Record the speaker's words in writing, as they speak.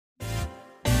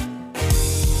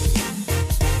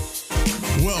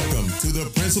to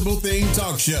the Principal Thing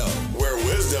Talk Show, where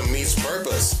wisdom meets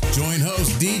purpose. Join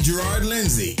host D. Gerard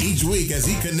Lindsay each week as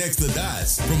he connects the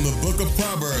dots from the book of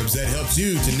Proverbs that helps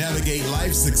you to navigate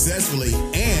life successfully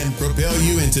and propel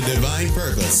you into divine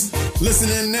purpose.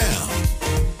 Listen in now.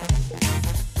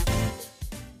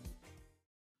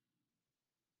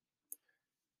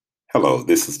 Hello,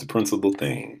 this is the Principal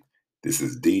Thing. This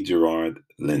is D. Gerard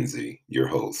Lindsay, your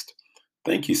host.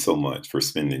 Thank you so much for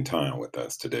spending time with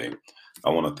us today. I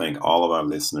want to thank all of our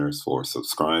listeners for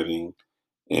subscribing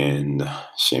and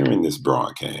sharing this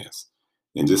broadcast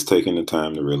and just taking the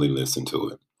time to really listen to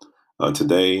it.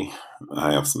 Today,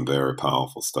 I have some very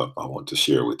powerful stuff I want to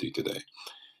share with you today.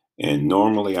 And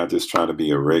normally I just try to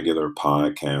be a regular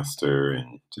podcaster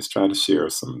and just try to share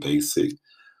some basic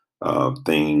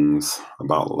things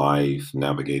about life,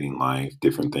 navigating life,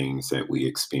 different things that we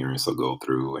experience or go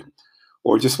through,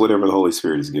 or just whatever the Holy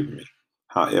Spirit has given me.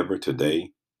 However,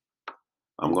 today,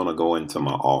 I'm going to go into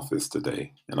my office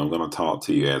today, and I'm going to talk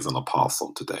to you as an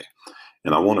apostle today.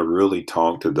 And I want to really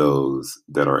talk to those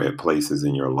that are at places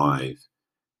in your life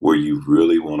where you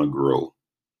really want to grow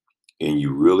and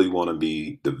you really want to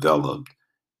be developed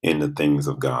in the things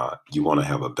of God. You want to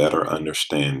have a better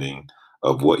understanding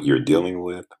of what you're dealing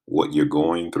with, what you're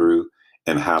going through,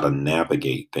 and how to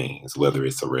navigate things, whether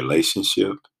it's a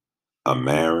relationship, a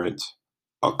marriage,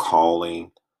 a calling,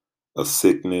 a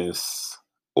sickness,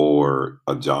 or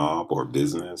a job or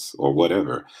business or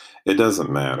whatever. It doesn't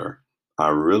matter. I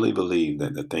really believe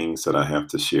that the things that I have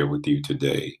to share with you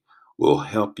today will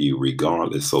help you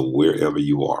regardless of wherever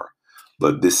you are.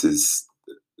 But this is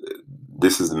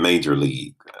major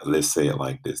league. Let's say it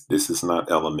like this. This is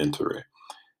not elementary.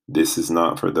 This is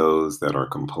not for those that are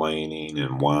complaining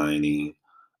and whining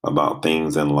about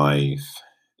things in life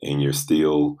and you're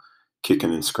still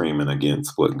kicking and screaming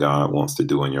against what God wants to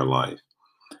do in your life.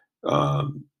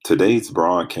 Today's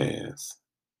broadcast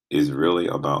is really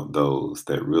about those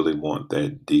that really want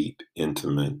that deep,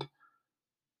 intimate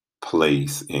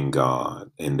place in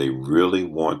God, and they really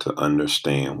want to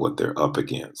understand what they're up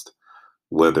against,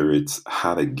 whether it's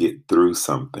how to get through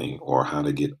something or how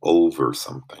to get over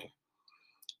something.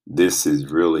 This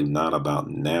is really not about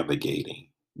navigating.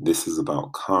 This is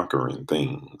about conquering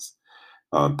things,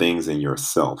 things in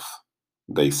yourself,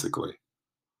 basically,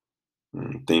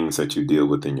 things that you deal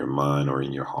with in your mind or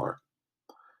in your heart.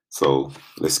 So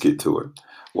let's get to it.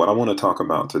 What I want to talk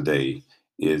about today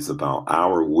is about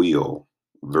our will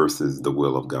versus the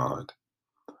will of God.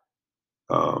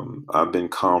 I've been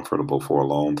comfortable for a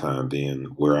long time being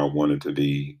where I wanted to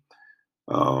be,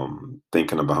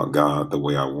 thinking about God the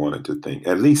way I wanted to think,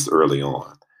 at least early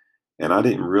on. And I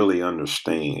didn't really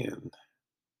understand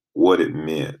what it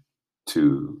meant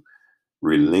to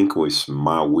relinquish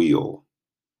my will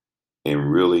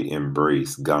and really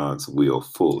embrace God's will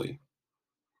fully.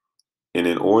 And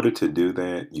in order to do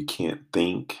that, you can't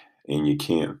think and you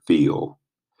can't feel.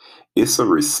 It's a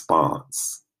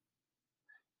response.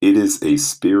 It is a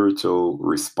spiritual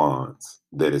response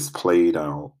that is played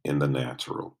out in the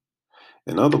natural.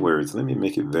 In other words, let me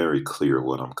make it very clear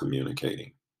what I'm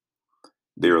communicating.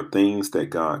 There are things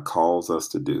that God calls us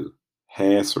to do,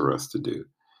 has for us to do.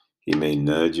 He may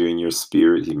nudge you in your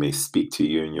spirit. He may speak to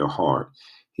you in your heart.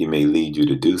 He may lead you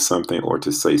to do something or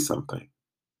to say something.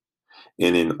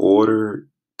 And in order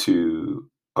to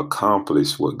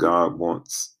accomplish what God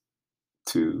wants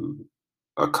to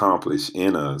accomplish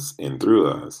in us and through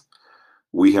us,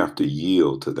 we have to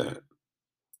yield to that.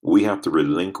 We have to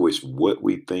relinquish what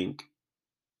we think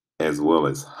as well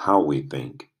as how we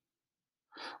think.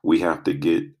 We have to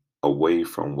get away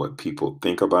from what people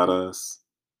think about us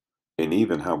and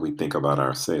even how we think about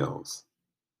ourselves.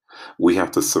 We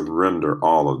have to surrender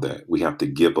all of that. We have to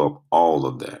give up all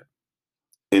of that.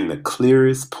 And the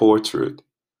clearest portrait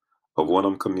of what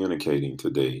I'm communicating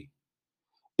today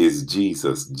is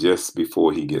Jesus just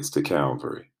before he gets to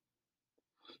Calvary.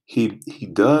 He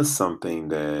does something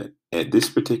that at this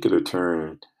particular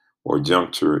turn or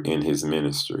juncture in his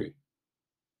ministry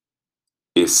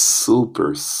is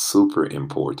super, super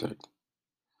important.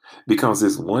 Because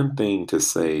it's one thing to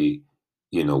say,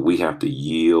 we have to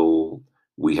yield,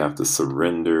 we have to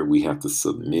surrender, we have to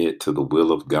submit to the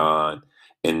will of God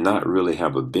and not really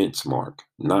have a benchmark,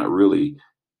 not really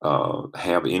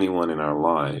have anyone in our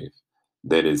life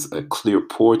that is a clear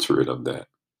portrait of that.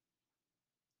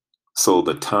 So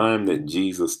the time that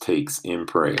Jesus takes in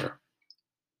prayer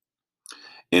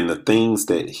and the things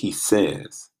that he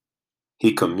says,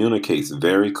 he communicates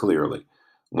very clearly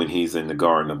when he's in the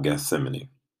Garden of Gethsemane.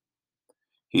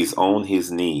 He's on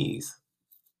his knees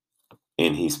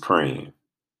and he's praying.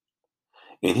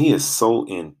 And he is so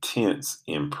intense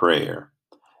in prayer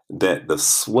that the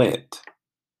sweat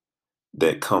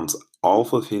that comes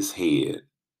off of his head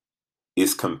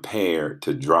is compared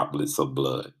to droplets of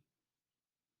blood.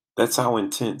 That's how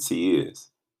intense he is.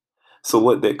 So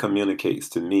what that communicates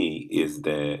to me is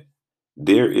that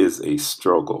there is a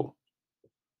struggle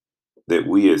that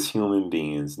we as human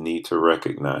beings need to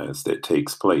recognize that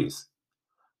takes place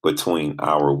between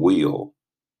our will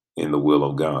and the will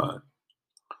of God.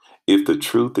 If the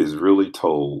truth is really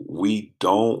told, we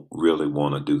don't really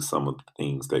want to do some of the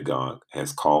things that God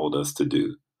has called us to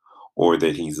do or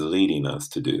that he's leading us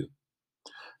to do.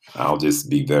 I'll just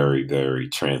be very, very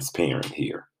transparent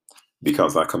here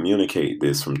because I communicate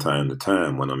this from time to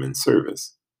time when I'm in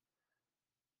service.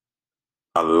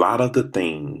 A lot of the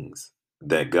things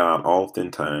that God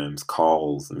oftentimes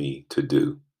calls me to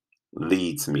do,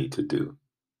 leads me to do,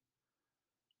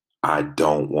 I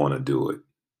don't want to do it.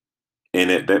 And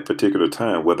at that particular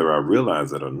time, whether I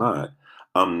realize it or not,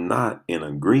 I'm not in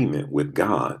agreement with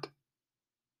God.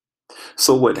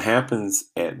 So what happens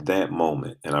at that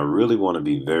moment, and I really want to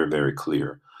be very, very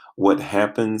clear, what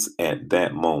happens at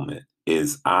that moment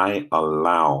is I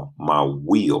allow my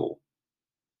will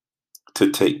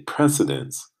to take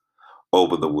precedence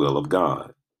over the will of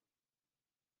God.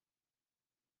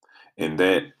 And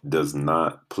that does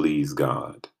not please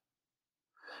God.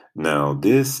 Now,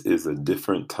 this is a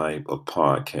different type of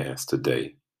podcast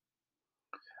today.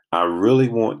 I really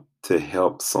want to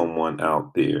help someone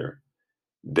out there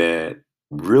that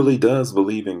really does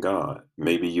believe in God.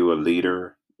 Maybe you're a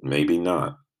leader, maybe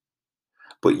not.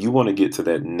 But you want to get to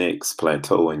that next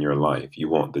plateau in your life. You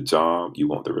want the job, you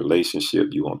want the relationship,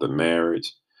 you want the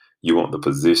marriage, you want the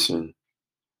position.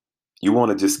 You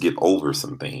want to just get over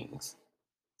some things.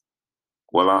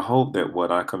 Well, I hope that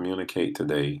what I communicate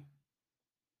today,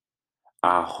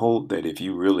 I hope that if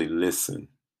you really listen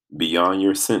beyond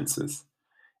your senses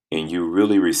and you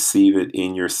really receive it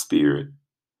in your spirit,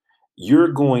 you're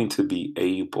going to be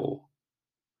able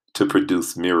to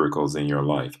produce miracles in your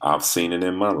life. I've seen it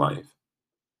in my life.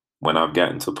 When I've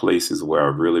gotten to places where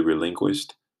I've really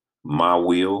relinquished my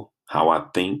will, how I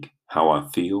think, how I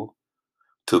feel,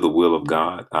 to the will of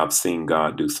God, I've seen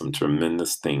God do some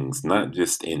tremendous things, not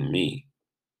just in me,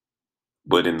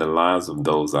 but in the lives of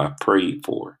those I've prayed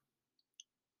for.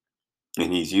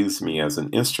 And he's used me as an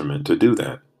instrument to do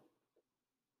that.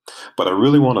 But I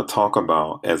really want to talk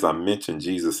about, as I mentioned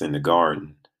Jesus in the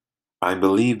garden, I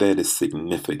believe that is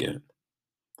significant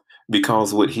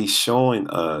because what he's showing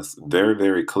us very,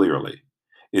 very clearly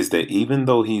is that even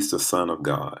though he's the Son of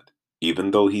God,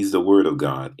 even though he's the Word of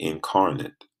God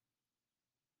incarnate,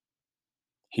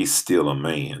 he's still a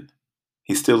man.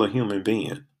 He's still a human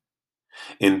being.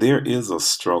 And there is a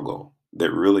struggle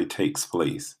that really takes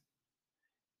place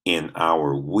in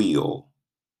our will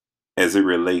as it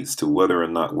relates to whether or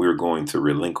not we're going to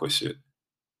relinquish it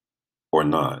or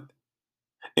not.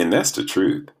 And that's the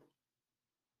truth.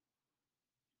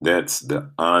 That's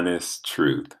the honest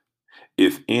truth.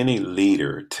 If any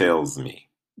leader tells me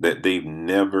that they've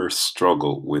never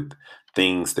struggled with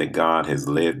things that God has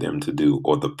led them to do,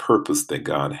 or the purpose that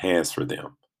God has for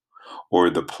them, or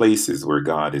the places where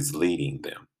God is leading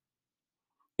them,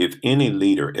 if any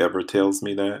leader ever tells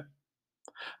me that,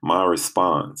 my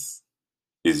response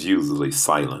is usually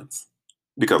silence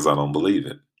because I don't believe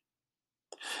it.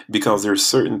 Because there's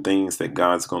certain things that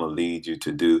God's going to lead you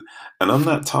to do. And I'm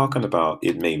not talking about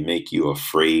it may make you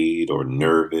afraid or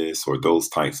nervous or those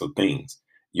types of things.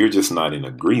 You're just not in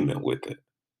agreement with it.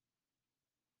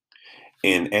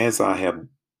 And as I have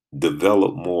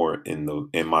developed more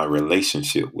in my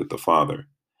relationship with the Father,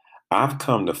 I've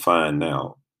come to find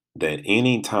out that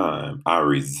anytime I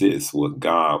resist what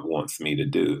God wants me to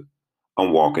do,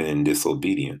 I'm walking in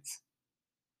disobedience.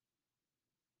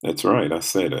 That's right, I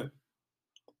said it.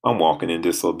 I'm walking in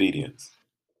disobedience.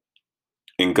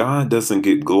 And God doesn't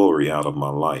get glory out of my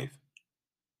life.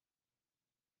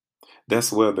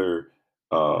 That's whether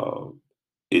uh,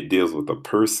 it deals with a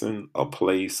person, a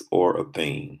place, or a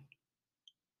thing.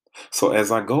 So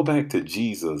as I go back to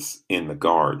Jesus in the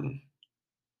garden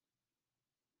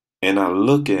and I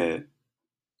look at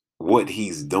what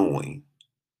he's doing,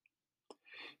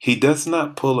 he does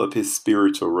not pull up his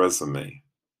spiritual resume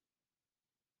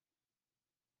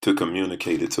to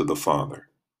communicate it to the Father,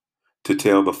 to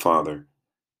tell the Father,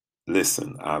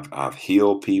 listen, I've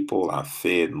healed people, I've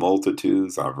fed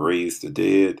multitudes, I've raised the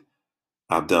dead,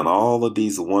 I've done all of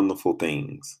these wonderful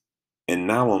things. And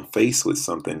now I'm faced with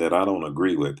something that I don't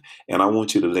agree with, and I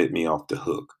want you to let me off the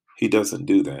hook. He doesn't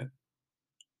do that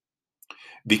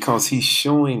because he's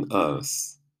showing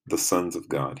us, the sons of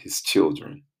God, his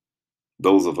children,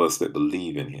 those of us that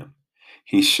believe in him.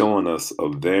 He's showing us a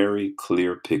very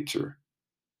clear picture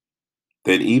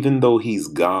that even though he's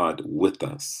God with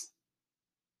us,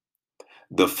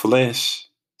 The flesh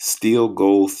still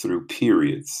goes through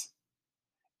periods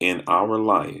in our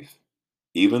life.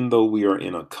 Even though we are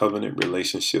in a covenant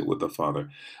relationship with the Father,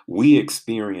 we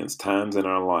experience times in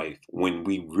our life when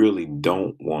we really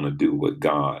don't want to do what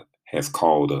God has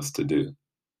called us to do.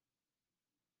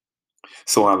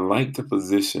 So I like the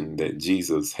position that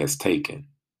Jesus has taken.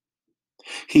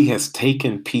 He has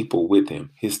taken people with him,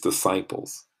 his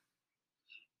disciples.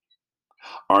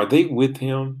 Are they with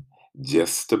him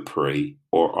just to pray,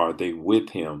 or are they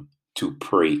with him to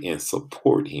pray and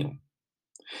support him?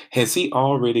 Has he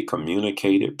already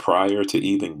communicated prior to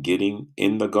even getting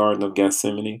in the Garden of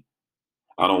Gethsemane?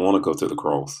 I don't want to go to the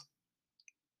cross.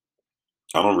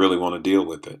 I don't really want to deal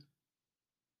with it.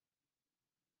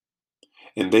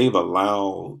 And they've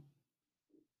allowed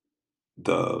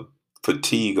the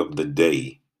fatigue of the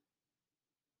day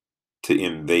to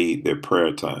invade their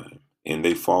prayer time, and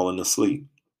they've fallen asleep.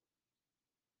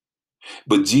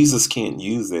 But Jesus can't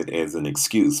use it as an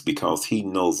excuse, because he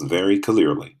knows very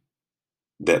clearly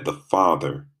that the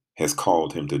Father has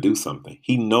called him to do something.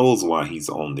 He knows why he's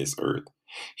on this earth.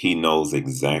 He knows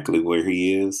exactly where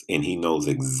he is, and he knows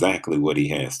exactly what he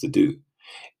has to do.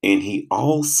 And he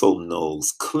also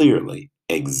knows clearly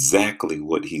exactly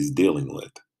what he's dealing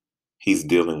with. He's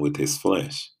dealing with his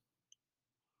flesh.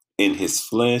 And his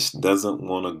flesh doesn't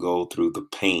want to go through the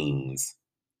pains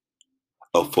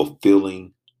of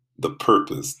fulfilling the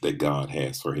purpose that God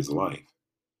has for his life.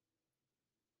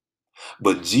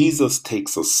 But Jesus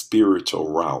takes a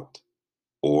spiritual route,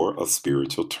 or a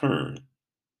spiritual turn.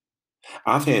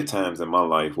 I've had times in my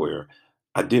life where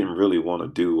I didn't really want to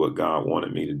do what God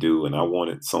wanted me to do, and I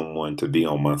wanted someone to be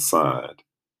on my side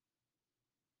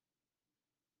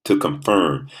to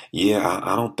confirm, yeah,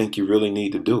 I don't think you really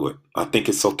need to do it. I think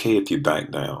it's okay if you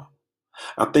back down.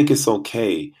 I think it's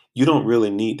okay. You don't really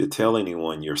need to tell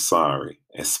anyone you're sorry,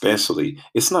 especially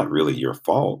it's not really your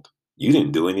fault. You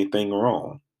didn't do anything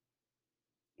wrong.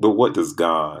 But what does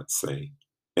God say?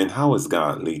 And how is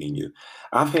God leading you?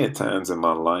 I've had times in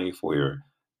my life where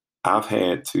I've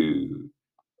had to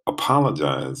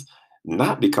apologize,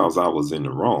 not because I was in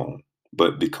the wrong,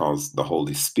 but because the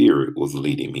Holy Spirit was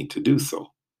leading me to do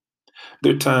so.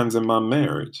 There are times in my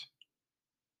marriage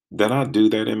that I do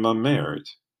that in my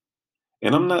marriage.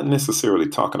 And I'm not necessarily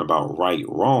talking about right,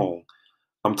 wrong.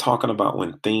 I'm talking about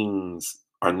when things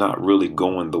are not really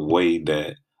going the way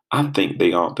that I think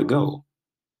they ought to go.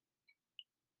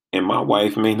 And my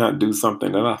wife may not do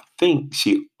something that I think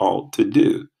she ought to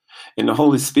do. And the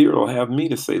Holy Spirit will have me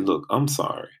to say, look, I'm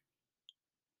sorry.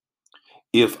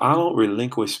 If I don't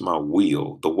relinquish my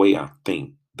will, the way I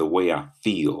think, the way I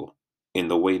feel, and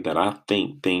the way that I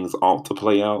think things ought to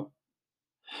play out,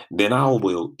 then I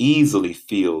will easily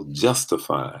feel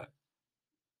justified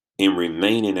in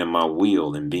remaining in my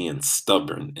will and being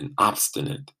stubborn and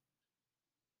obstinate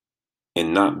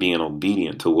and not being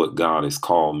obedient to what God has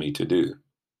called me to do.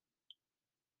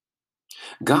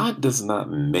 God does not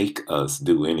make us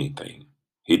do anything.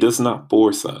 He does not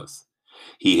force us.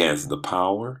 He has the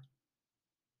power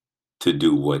to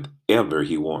do whatever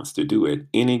he wants to do at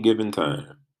any given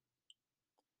time.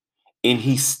 And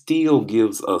he still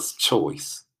gives us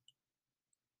choice.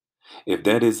 If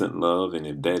that isn't love and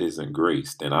if that isn't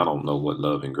grace, then I don't know what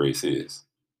love and grace is.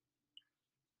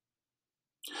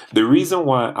 The reason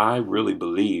why I really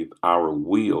believe our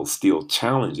will still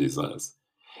challenges us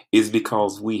is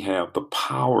because we have the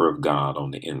power of God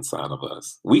on the inside of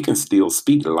us. We can still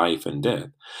speak life and death.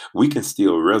 We can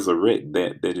still resurrect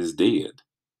that is dead.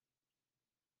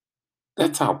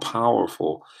 That's how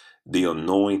powerful the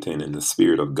anointing and the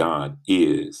Spirit of God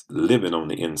is living on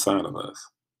the inside of us.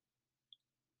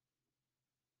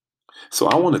 So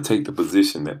I want to take the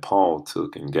position that Paul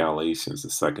took in Galatians, the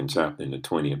 2nd chapter, in the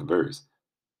 20th verse.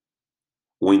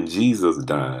 When Jesus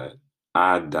died,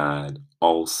 I died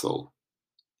also.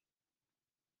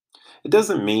 It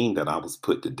doesn't mean that I was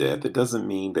put to death. It doesn't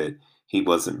mean that he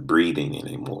wasn't breathing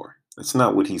anymore. That's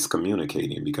not what he's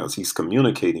communicating, because he's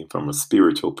communicating from a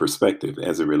spiritual perspective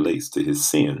as it relates to his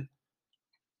sin.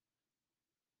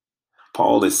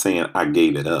 Paul is saying, I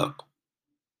gave it up.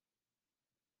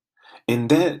 And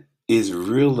that is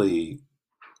really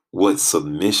what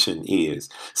submission is.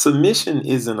 Submission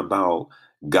isn't about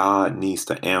God needs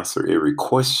to answer every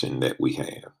question that we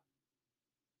have.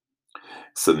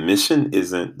 Submission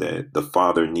isn't that the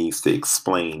Father needs to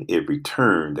explain every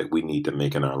turn that we need to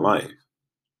make in our life.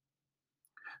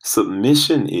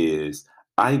 Submission is,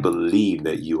 I believe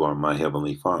that you are my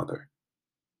heavenly Father,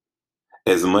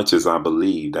 as much as I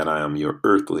believe that I am your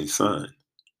earthly son.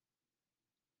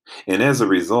 And as a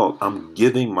result, I'm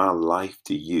giving my life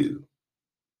to you.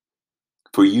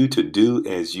 for you to do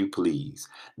as you please.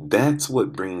 That's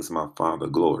what brings my Father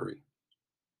glory.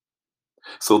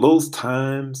 So those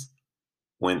times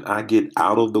when I get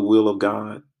out of the will of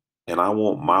God and I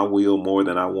want my will more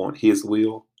than I want his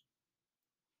will,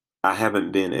 I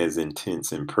haven't been as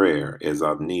intense in prayer as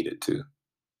I've needed to.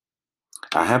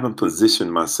 I haven't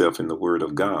positioned myself in the Word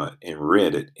of God and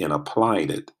read it and applied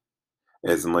it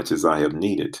as much as I have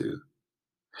needed to.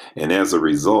 And as a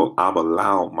result, I've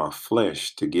allowed my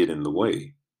flesh to get in the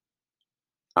way.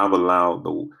 I've allowed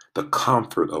the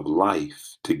comfort of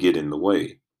life to get in the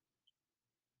way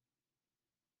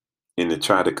and to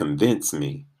try to convince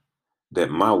me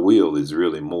that my will is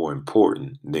really more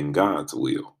important than God's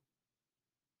will.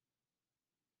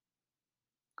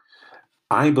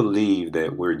 I believe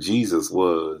that where Jesus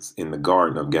was in the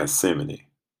Garden of Gethsemane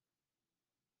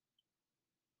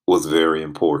was very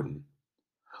important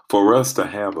for us to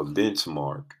have a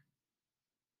benchmark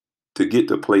to get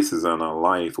to places in our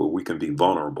life where we can be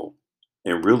vulnerable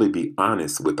and really be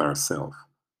honest with ourselves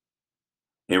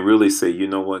and really say, you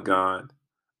know what, God,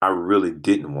 I really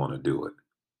didn't want to do it.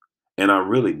 And I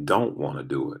really don't want to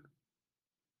do it.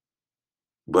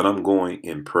 But I'm going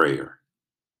in prayer.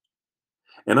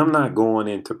 And I'm not going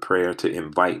into prayer to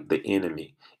invite the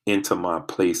enemy into my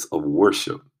place of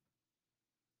worship.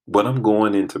 But I'm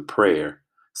going into prayer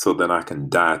so that I can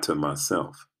die to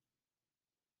myself.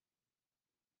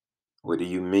 What do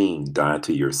you mean, die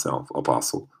to yourself,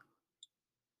 Apostle?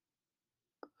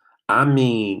 I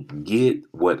mean, get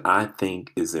what I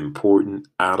think is important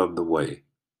out of the way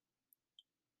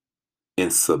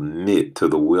and submit to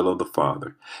the will of the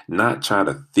Father. Not try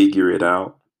to figure it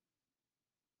out,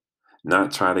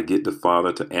 not try to get the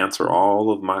Father to answer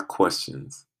all of my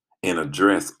questions and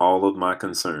address all of my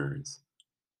concerns.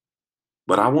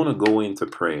 But I want to go into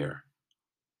prayer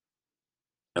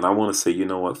and I want to say, you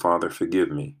know what, Father,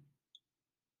 forgive me.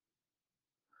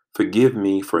 Forgive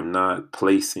me for not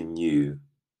placing you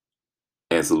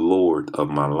as Lord of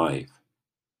my life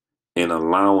and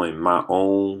allowing my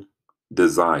own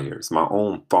desires, my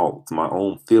own thoughts, my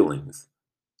own feelings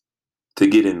to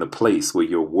get in the place where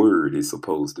your word is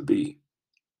supposed to be.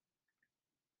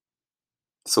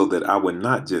 So that I would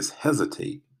not just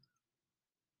hesitate,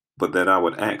 but that I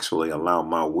would actually allow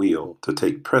my will to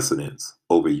take precedence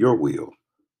over your will.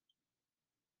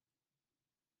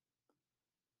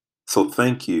 So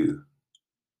thank you,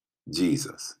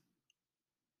 Jesus,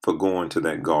 for going to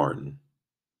that garden.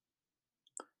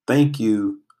 Thank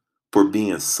you for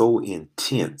being so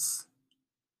intense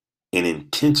and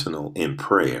intentional in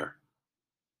prayer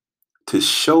to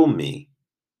show me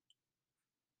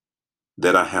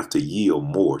that I have to yield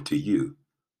more to you,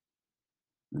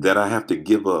 that I have to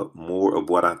give up more of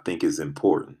what I think is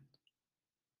important.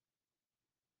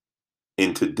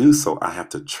 And to do so, I have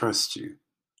to trust you.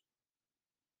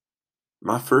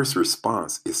 My first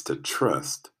response is to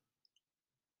trust,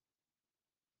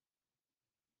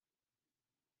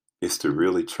 is to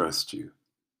really trust you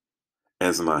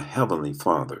as my Heavenly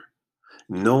Father,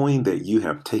 knowing that you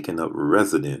have taken up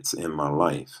residence in my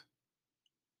life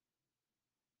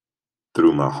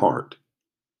through my heart.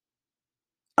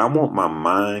 I want my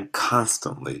mind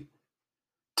constantly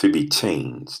to be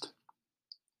changed.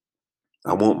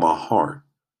 I want my heart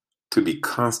to be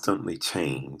constantly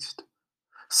changed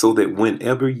so that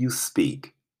whenever you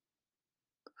speak,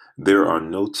 there are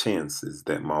no chances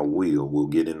that my will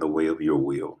get in the way of your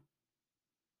will.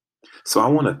 So I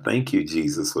want to thank you,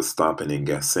 Jesus, for stopping in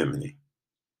Gethsemane,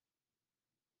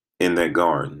 in that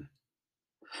garden.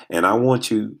 And I want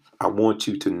you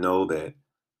to know that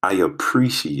I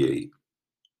appreciate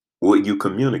what you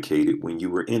communicated when you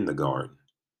were in the garden.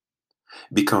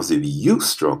 Because if you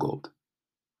struggled,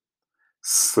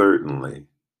 certainly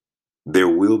there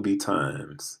will be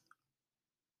times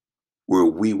where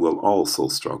we will also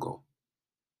struggle.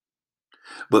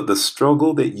 But the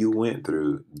struggle that you went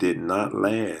through did not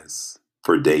last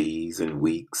for days and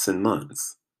weeks and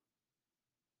months.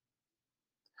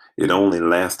 It only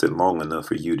lasted long enough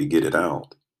for you to get it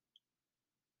out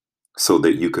so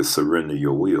that you could surrender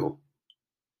your will.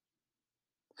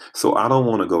 So I don't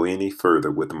want to go any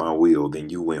further with my will than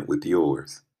you went with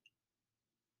yours.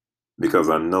 Because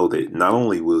I know that not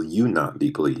only will you not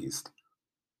be pleased,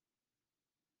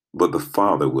 but the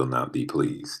Father will not be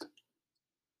pleased.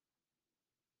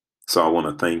 So I want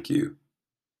to thank you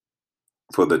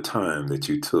for the time that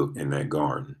you took in that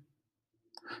garden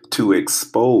to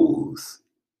expose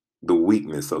the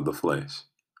weakness of the flesh.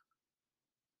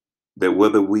 That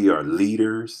whether we are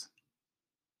leaders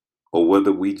or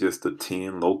whether we just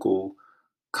attend local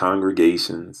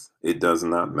congregations, it does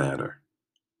not matter.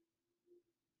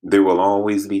 There will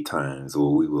always be times where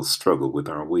we will struggle with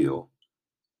our will.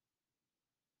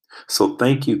 So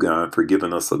thank you, God, for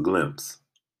giving us a glimpse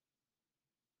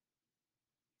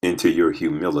into your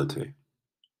humility,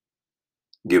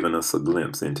 giving us a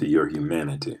glimpse into your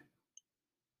humanity,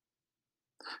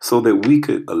 so that we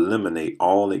could eliminate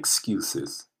all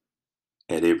excuses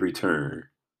at every turn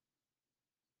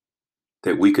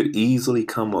that we could easily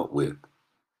come up with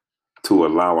to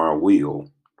allow our will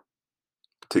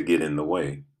to get in the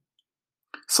way.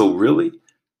 So really,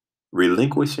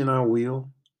 relinquishing our will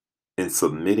and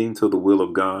submitting to the will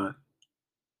of God,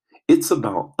 it's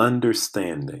about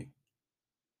understanding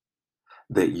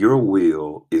that your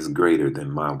will is greater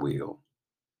than my will.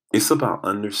 It's about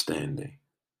understanding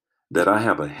that I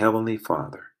have a heavenly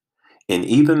Father. And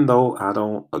even though I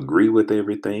don't agree with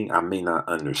everything, I may not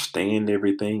understand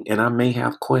everything, and I may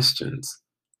have questions,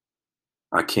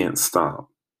 I can't stop.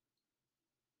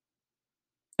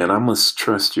 And I must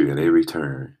trust you at every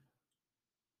turn.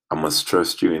 I must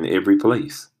trust you in every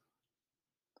place.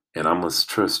 And I must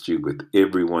trust you with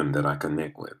everyone that I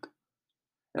connect with.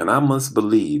 And I must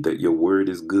believe that your word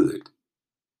is good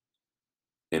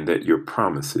and that your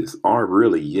promises are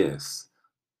really yes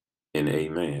and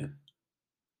amen.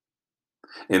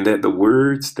 And that the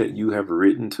words that you have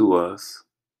written to us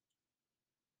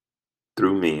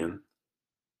through men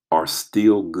are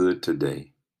still good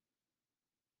today.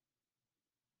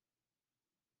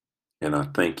 And I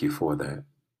thank you for that.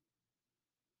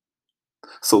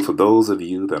 So for those of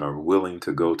you that are willing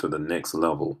to go to the next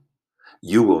level,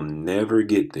 you will never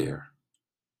get there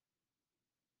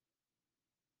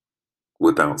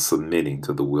without submitting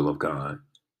to the will of God.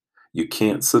 You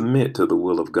can't submit to the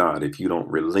will of God if you don't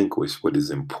relinquish what is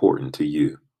important to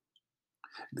you.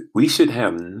 We should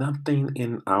have nothing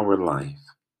in our life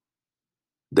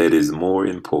that is more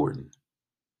important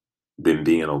than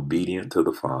being obedient to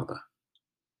the Father.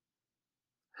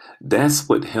 That's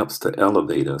what helps to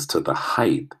elevate us to the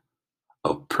height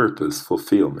of purpose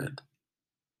fulfillment.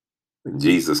 When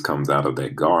Jesus comes out of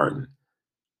that garden,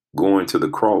 going to the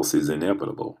cross is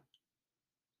inevitable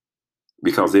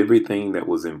because everything that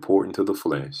was important to the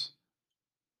flesh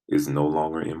is no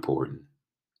longer important.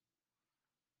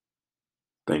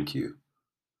 Thank you.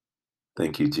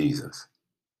 Thank you, Jesus,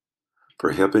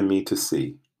 for helping me to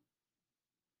see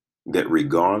that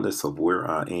regardless of where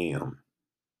I am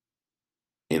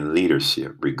in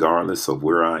leadership, regardless of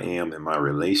where I am in my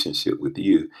relationship with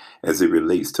you as it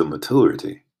relates to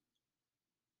maturity,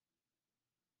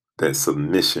 that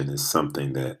submission is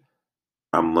something that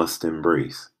I must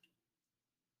embrace.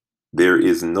 There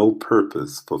is no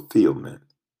purpose fulfillment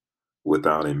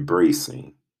without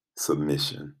embracing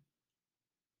submission.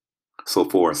 So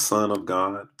for a son of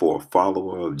God, for a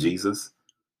follower of Jesus,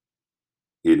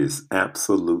 it is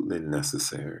absolutely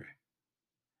necessary.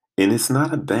 And it's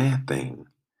not a bad thing.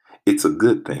 It's a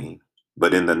good thing.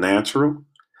 But in the natural,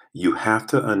 you have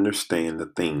to understand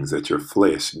the things that your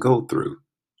flesh go through.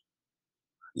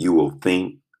 You will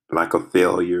think like a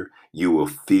failure. You will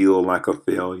feel like a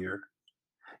failure.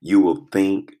 You will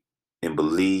think and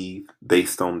believe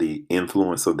based on the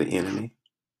influence of the enemy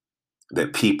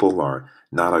that people are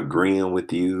not agreeing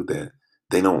with you, that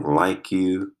they don't like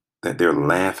you, that they're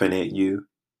laughing at you.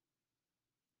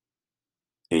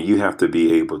 And you have to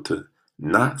be able to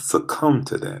not succumb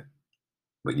to that,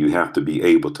 but you have to be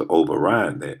able to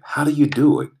override that. How do you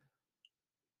do it?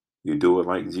 You do it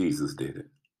like Jesus did it.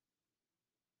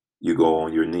 You go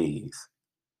on your knees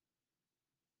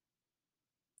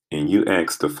and you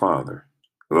ask the Father,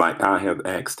 like I have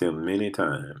asked him many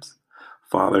times,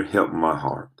 Father, help my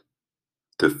heart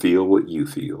to feel what you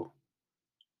feel.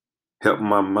 Help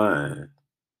my mind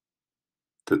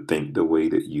to think the way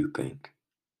that you think.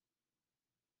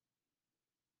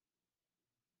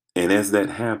 And as that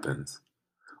happens,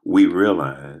 we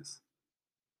realize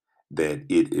that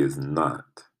it is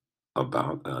not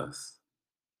about us.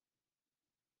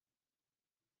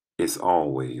 It's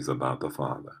always about the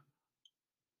Father.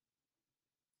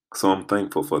 So I'm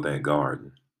thankful for that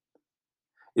garden.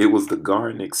 It was the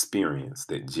garden experience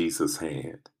that Jesus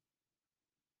had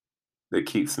that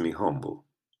keeps me humble.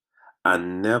 I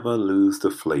never lose the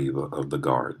flavor of the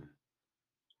garden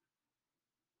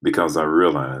because I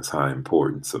realize how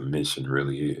important submission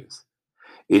really is.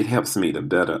 It helps me to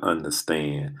better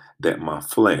understand that my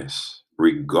flesh,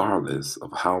 regardless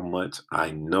of how much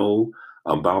I know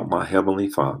about my Heavenly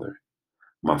Father,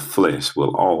 my flesh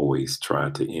will always try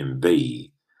to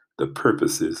invade the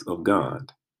purposes of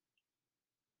God.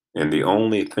 And the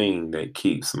only thing that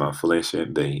keeps my flesh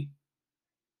at bay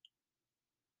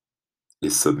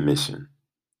is submission.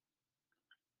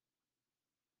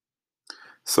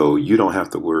 So you don't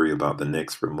have to worry about the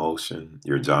next promotion,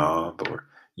 your job, or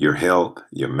your health,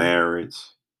 your marriage,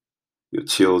 your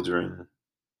children,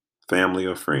 family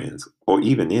or friends, or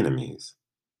even enemies.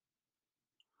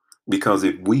 Because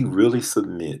if we really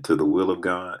submit to the will of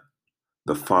God,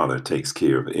 the Father takes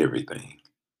care of everything.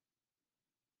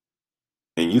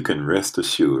 And you can rest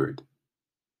assured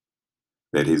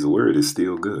that His word is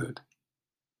still good.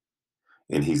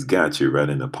 And He's got you right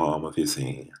in the palm of His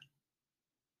hand.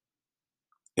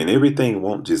 And everything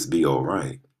won't just be all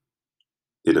right.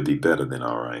 It'll be better than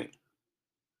all right.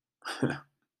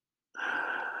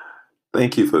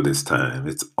 Thank you for this time.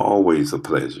 It's always a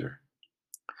pleasure.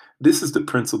 This is the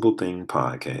Principal Thing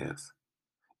Podcast.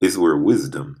 It's where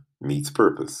wisdom meets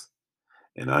purpose.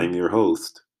 And I'm your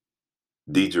host,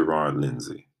 D. Gerard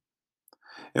Lindsay.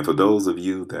 And for those of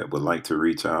you that would like to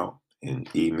reach out and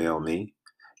email me,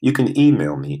 you can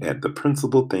email me at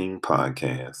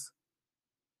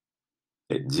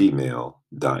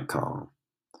theprincipalthingpodcast@gmail.com.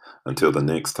 Until the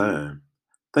next time,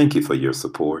 thank you for your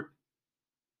support.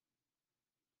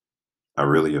 I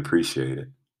really appreciate it.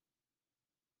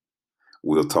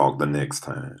 We'll talk the next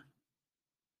time.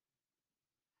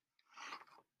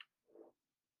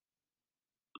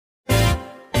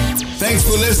 Thanks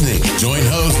for listening. Join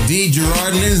host D.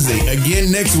 Gerard Lindsay again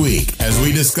next week as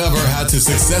we discover how to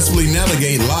successfully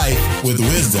navigate life with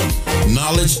wisdom,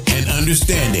 knowledge, and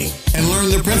understanding, and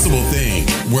learn the principal thing,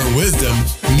 where wisdom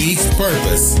meets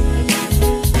purpose.